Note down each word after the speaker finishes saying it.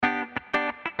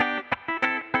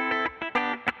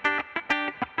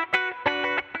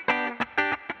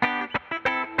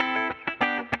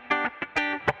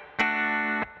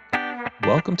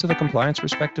Welcome to the Compliance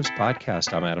Perspectives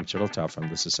podcast. I'm Adam Turtletop from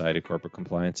the Society of Corporate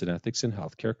Compliance and Ethics and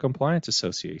Healthcare Compliance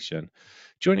Association.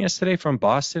 Joining us today from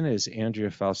Boston is Andrea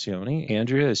Falcione.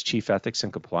 Andrea is Chief Ethics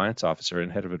and Compliance Officer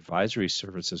and Head of Advisory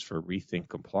Services for Rethink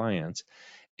Compliance.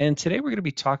 And today we're going to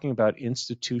be talking about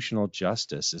institutional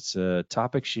justice. It's a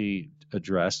topic she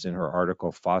addressed in her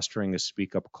article, Fostering a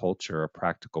Speak Up Culture, a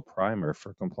Practical Primer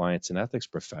for Compliance and Ethics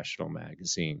Professional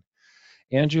magazine.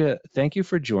 Andrea, thank you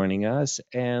for joining us.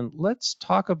 And let's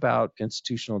talk about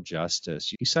institutional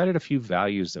justice. You cited a few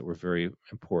values that were very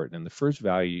important. And the first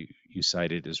value you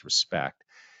cited is respect.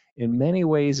 In many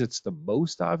ways, it's the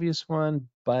most obvious one,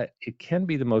 but it can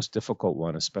be the most difficult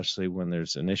one, especially when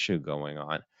there's an issue going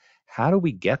on. How do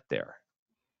we get there?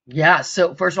 Yeah.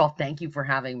 So first of all, thank you for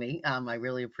having me. I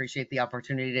really appreciate the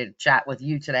opportunity to chat with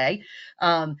you today.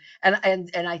 And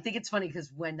I think it's funny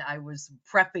because when I was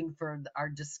prepping for our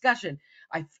discussion,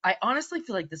 I honestly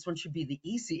feel like this one should be the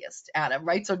easiest, Adam,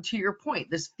 right? So to your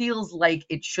point, this feels like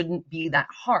it shouldn't be that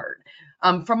hard.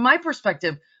 From my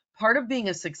perspective, part of being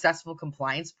a successful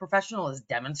compliance professional is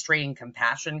demonstrating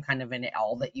compassion kind of in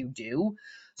all that you do.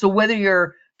 So whether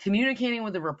you're communicating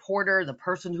with a reporter, the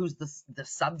person who's the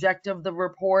subject of the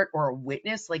report, or a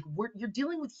witness, like you're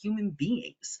dealing with human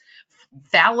beings,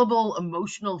 fallible,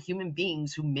 emotional human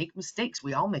beings who make mistakes.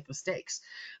 We all make mistakes.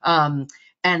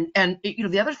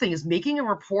 The other thing is making a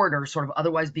report or sort of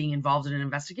otherwise being involved in an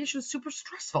investigation is super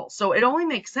stressful. So it only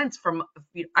makes sense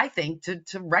I think,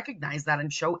 to recognize that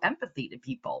and show empathy to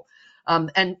people.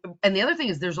 And the other thing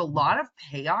is there's a lot of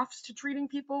payoffs to treating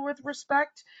people with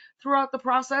respect throughout the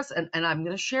process. And I'm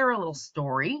going to share a little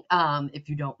story, if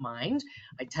you don't mind.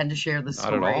 I tend to share the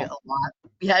story a lot.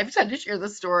 Yeah, I tend to share the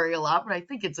story a lot, but I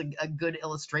think it's a good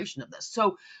illustration of this.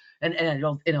 So, and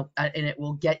it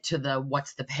will get to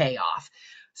what's the payoff.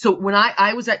 So when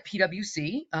I was at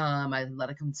PwC, I led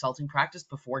a consulting practice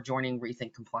before joining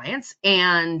Rethink Compliance,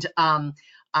 and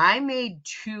I made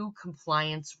 2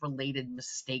 compliance-related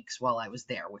mistakes while I was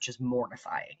there, which is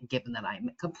mortifying, given that I'm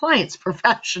a compliance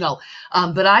professional.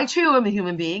 But I, too, am a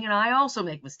human being, and I also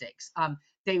make mistakes.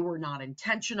 They were not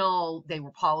intentional. They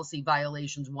were policy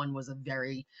violations. One was a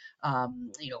very,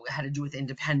 had to do with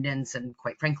independence, and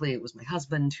quite frankly, it was my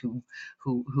husband who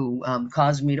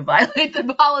caused me to violate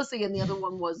the policy. And the other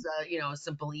one was, a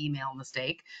simple email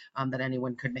mistake that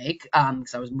anyone could make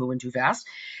because I was moving too fast.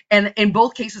 And in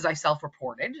both cases, I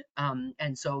self-reported.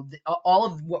 And so all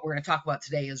of what we're going to talk about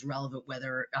today is relevant,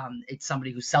 whether it's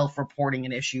somebody who's self-reporting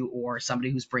an issue or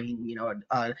somebody who's bringing,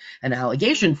 an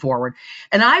allegation forward.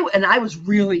 And I was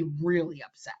really, really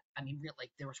upset. I mean,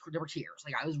 like there were tears.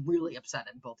 Like I was really upset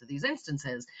in both of these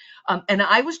instances. And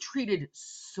I was treated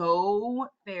so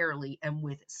fairly and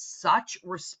with such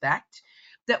respect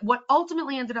that what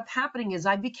ultimately ended up happening is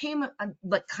I became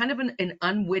an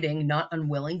unwitting, not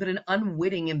unwilling, but an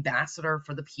unwitting ambassador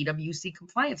for the PwC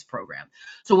compliance program.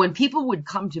 So when people would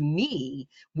come to me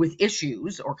with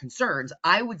issues or concerns,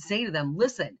 I would say to them,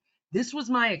 listen, this was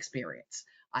my experience.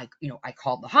 I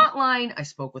called the hotline. I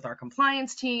spoke with our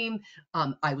compliance team.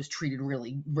 I was treated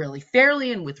really, really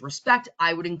fairly and with respect.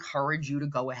 I would encourage you to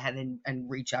go ahead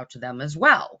and reach out to them as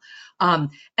well. And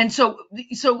the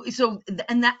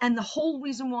whole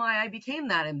reason why I became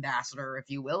that ambassador, if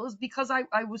you will, is because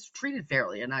I was treated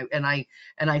fairly and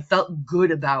I felt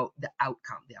good about the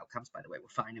outcome. The outcomes, by the way, were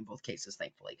fine in both cases,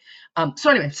 thankfully.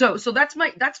 So that's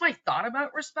my thought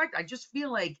about respect. I just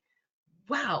feel like,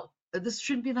 wow, this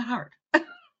shouldn't be that hard.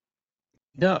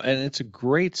 No, and it's a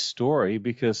great story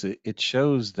because it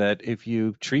shows that if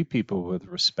you treat people with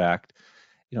respect,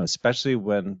 especially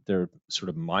when there are sort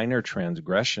of minor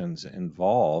transgressions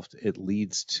involved, it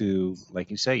leads to,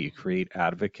 like you say, you create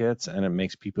advocates and it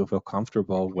makes people feel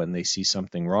comfortable when they see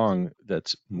something wrong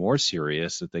that's more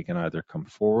serious, that they can either come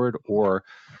forward or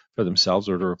for themselves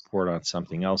or to report on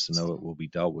something else and know it will be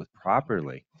dealt with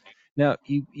properly. Now,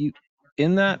 you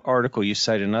in that article, you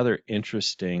cite another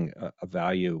interesting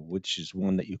value, which is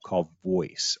one that you call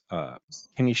voice.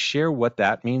 Can you share what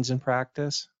that means in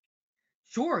practice?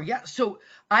 Sure. Yeah. So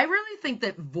I really think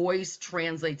that voice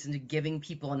translates into giving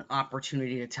people an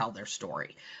opportunity to tell their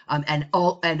story, and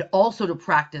also to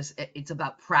practice. It's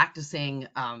about practicing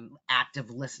active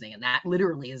listening, and that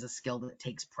literally is a skill that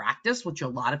takes practice, which a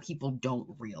lot of people don't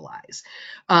realize.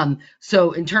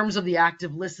 So in terms of the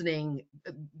active listening,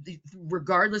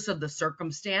 regardless of the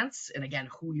circumstance, and again,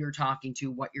 who you're talking to,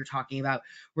 what you're talking about,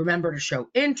 remember to show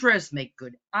interest, make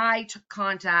good eye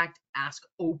contact, ask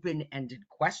open-ended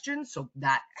questions. So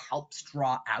that helps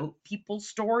draw out people's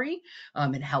story.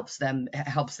 It helps them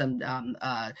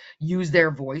use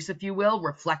their voice, if you will,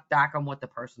 reflect back on what the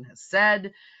person has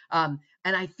said.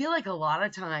 And I feel like a lot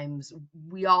of times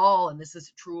we all, and this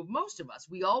is true of most of us,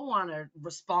 we all want to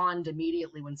respond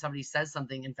immediately when somebody says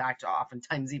something. In fact,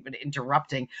 oftentimes even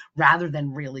interrupting rather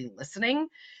than really listening.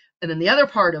 And then the other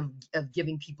part of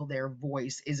giving people their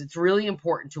voice is it's really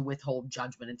important to withhold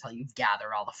judgment until you've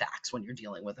gathered all the facts when you're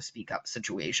dealing with a speak up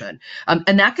situation.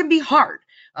 And that can be hard.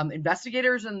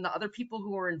 Investigators and the other people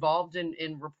who are involved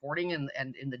in reporting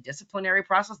and in the disciplinary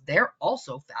process, they're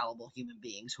also fallible human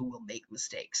beings who will make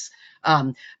mistakes.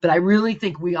 But I really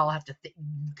think we all have to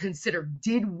consider,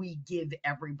 did we give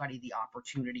everybody the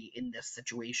opportunity in this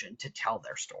situation to tell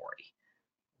their story?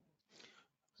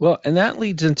 Well, and that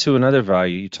leads into another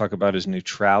value you talk about is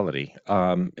neutrality.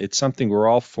 It's something we're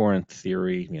all for in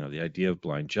theory, the idea of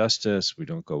blind justice. We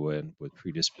don't go in with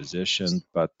predisposition,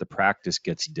 but the practice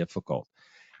gets difficult.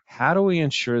 How do we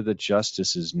ensure that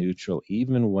justice is neutral,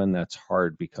 even when that's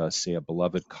hard because, say, a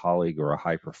beloved colleague or a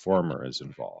high performer is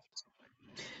involved?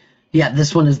 Yeah,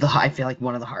 this one is I feel like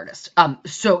one of the hardest.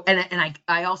 So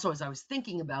I also, as I was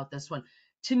thinking about this one,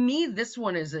 to me, this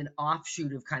one is an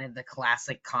offshoot of kind of the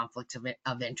classic conflict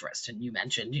of interest. And you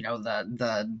mentioned,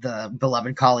 the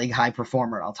beloved colleague, high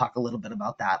performer. I'll talk a little bit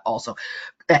about that also.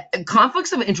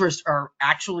 Conflicts of interest are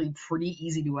actually pretty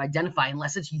easy to identify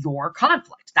unless it's your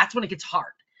conflict. That's when it gets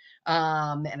hard.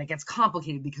 And it gets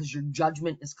complicated because your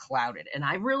judgment is clouded. And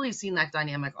I've really seen that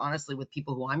dynamic, honestly, with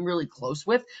people who I'm really close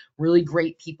with, really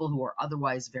great people who are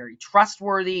otherwise very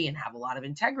trustworthy and have a lot of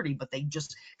integrity, but they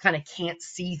just kind of can't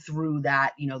see through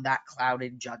that, that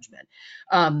clouded judgment.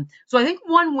 So I think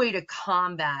one way to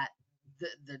combat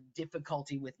the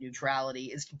difficulty with neutrality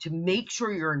is to make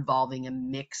sure you're involving a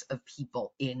mix of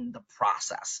people in the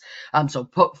process. So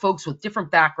folks with different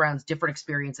backgrounds, different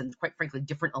experience, and quite frankly,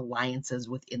 different alliances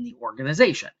within the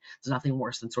organization. There's nothing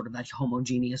worse than sort of that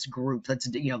homogeneous group that's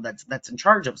in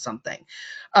charge of something.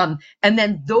 And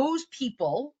then those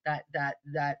people,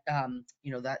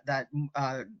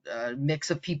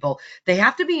 mix of people, they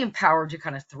have to be empowered to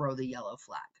kind of throw the yellow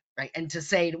flag, right? And to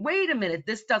say, wait a minute,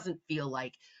 this doesn't feel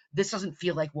like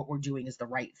what we're doing is the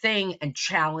right thing, and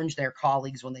challenge their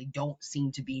colleagues when they don't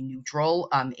seem to be neutral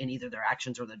in either their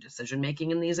actions or their decision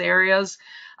making in these areas.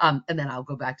 And then I'll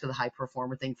go back to the high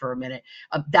performer thing for a minute.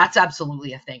 That's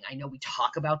absolutely a thing. I know we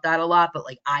talk about that a lot, but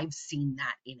like I've seen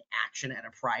that in action at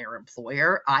a prior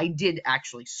employer. I did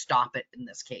actually stop it in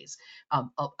this case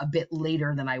a bit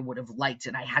later than I would have liked,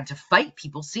 and I had to fight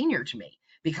people senior to me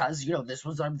because this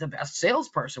was the best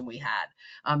salesperson we had,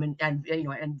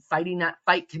 and fighting that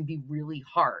fight can be really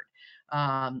hard.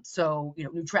 So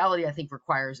neutrality, I think,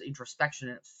 requires introspection,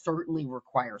 and it certainly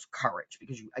requires courage,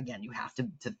 because you have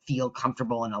to feel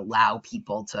comfortable and allow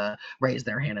people to raise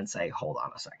their hand and say, hold on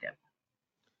a second.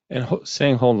 And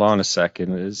saying "hold on a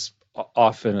second" is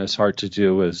often as hard to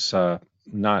do as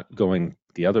not going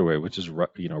the other way, which is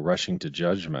rushing to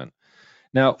judgment.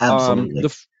 Now, Absolutely.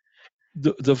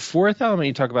 the fourth element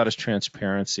you talk about is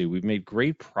transparency. We've made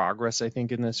great progress, I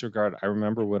think, in this regard. I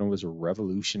remember when it was a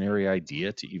revolutionary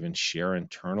idea to even share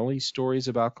internally stories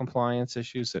about compliance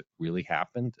issues that really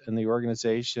happened in the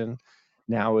organization.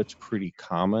 Now it's pretty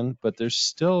common, but there's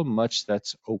still much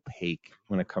that's opaque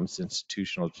when it comes to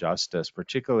institutional justice,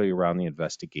 particularly around the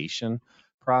investigation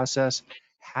process.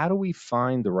 How do we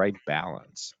find the right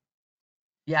balance?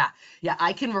 Yeah, yeah,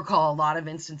 I can recall a lot of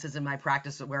instances in my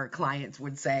practice where clients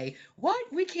would say,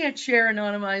 "What? We can't share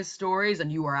anonymized stories."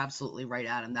 And you are absolutely right,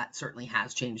 Adam. That certainly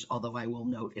has changed, although I will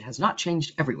note it has not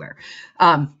changed everywhere.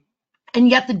 And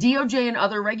yet the DOJ and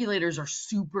other regulators are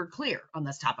super clear on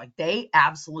this topic. They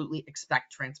absolutely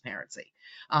expect transparency.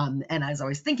 And as I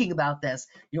was thinking about this,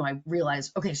 I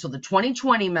realized, okay, so the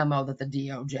 2020 memo that the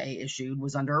DOJ issued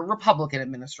was under a Republican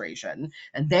administration,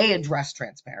 and they addressed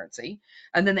transparency.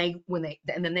 And then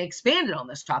they expanded on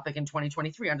this topic in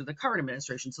 2023 under the current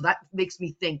administration. So that makes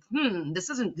me think,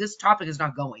 this topic is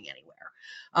not going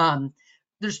anywhere.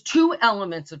 There's two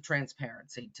elements of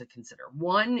transparency to consider.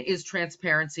 One is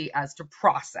transparency as to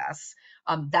process.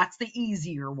 That's the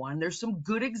easier one. There's some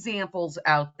good examples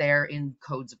out there in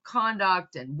codes of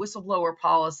conduct and whistleblower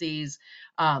policies,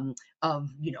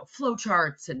 of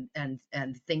flowcharts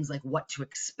and things like what to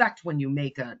expect when you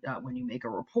make a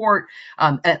report.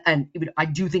 And I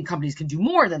do think companies can do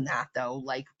more than that, though,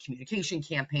 like communication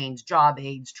campaigns, job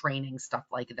aids, training, stuff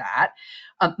like that.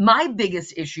 My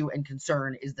biggest issue and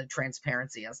concern is the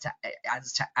transparency as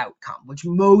to outcome, which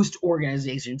most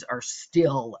organizations are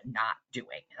still not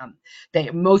doing.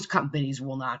 Most companies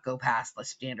will not go past the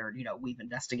standard, we've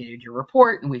investigated your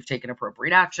report and we've taken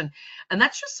appropriate action. And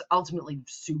that's just ultimately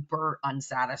super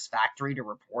unsatisfactory to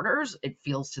reporters. It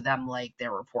feels to them like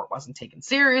their report wasn't taken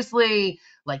seriously,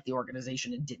 like the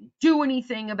organization didn't do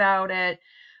anything about it.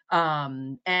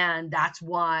 And that's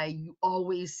why you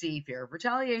always see fear of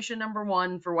retaliation, number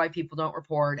one, for why people don't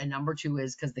report. And number two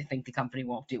is because they think the company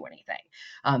won't do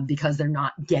anything, because they're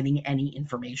not getting any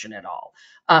information at all.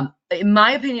 In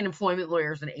my opinion, employment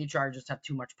lawyers and HR just have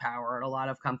too much power at a lot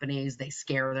of companies. They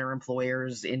scare their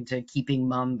employers into keeping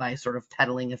mum by sort of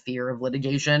peddling a fear of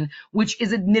litigation, which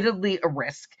is admittedly a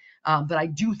risk. But I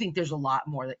do think there's a lot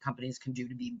more that companies can do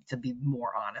to be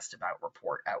more honest about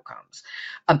report outcomes.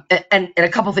 And a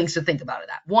couple things to think about of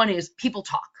that. One is people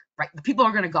talk, right? The people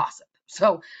are going to gossip.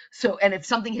 And if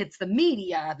something hits the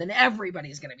media, then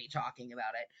everybody's going to be talking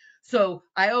about it. So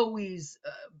I always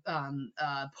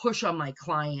push on my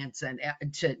clients and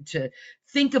to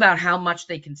think about how much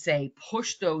they can say,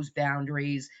 push those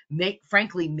boundaries, make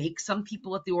some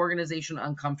people at the organization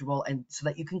uncomfortable, and so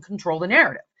that you can control the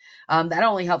narrative. That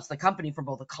only helps the company from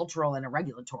both a cultural and a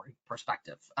regulatory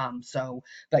perspective.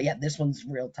 But yeah, this one's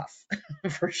real tough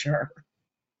for sure.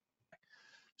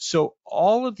 So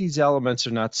all of these elements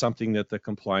are not something that the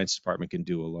compliance department can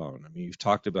do alone. I mean, you've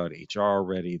talked about HR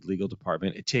already, legal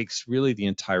department. It takes really the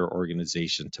entire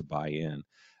organization to buy in.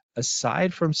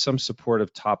 Aside from some support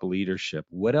of top leadership,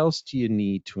 what else do you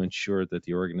need to ensure that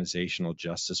the organizational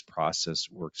justice process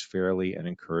works fairly and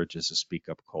encourages a speak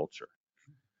up culture?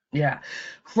 Yeah.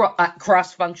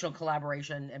 Cross-functional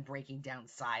collaboration and breaking down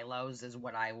silos is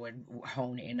what I would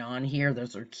hone in on here.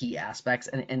 Those are key aspects.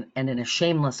 And in a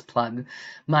shameless plug,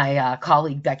 my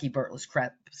colleague Becky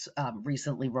Burtless-Krebs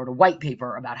recently wrote a white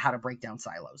paper about how to break down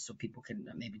silos, so people can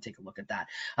maybe take a look at that.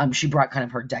 She brought kind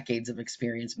of her decades of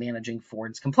experience managing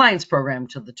Ford's compliance program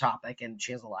to the topic, and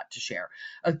she has a lot to share.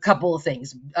 A couple of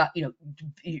things.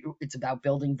 It's about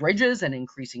building bridges and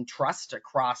increasing trust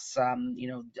across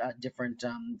different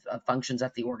functions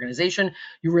at the organization.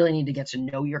 You really need to get to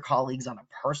know your colleagues on a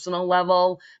personal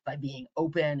level by being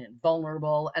open and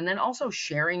vulnerable, and then also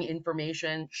sharing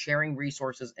information, sharing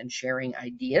resources, and sharing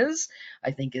ideas,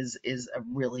 I think is a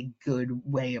really good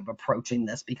way of approaching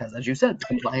this, because as you said, the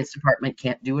compliance department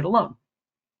can't do it alone.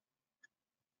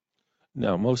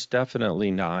 No, most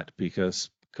definitely not, because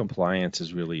compliance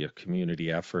is really a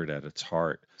community effort at its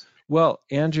heart. Well,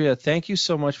 Andrea, thank you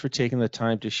so much for taking the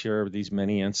time to share these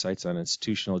many insights on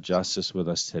institutional justice with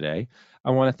us today.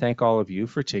 I want to thank all of you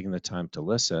for taking the time to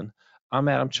listen. I'm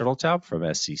Adam Chittletaub from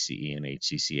SCCE and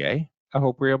HCCA. I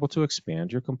hope we're able to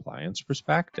expand your compliance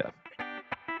perspective.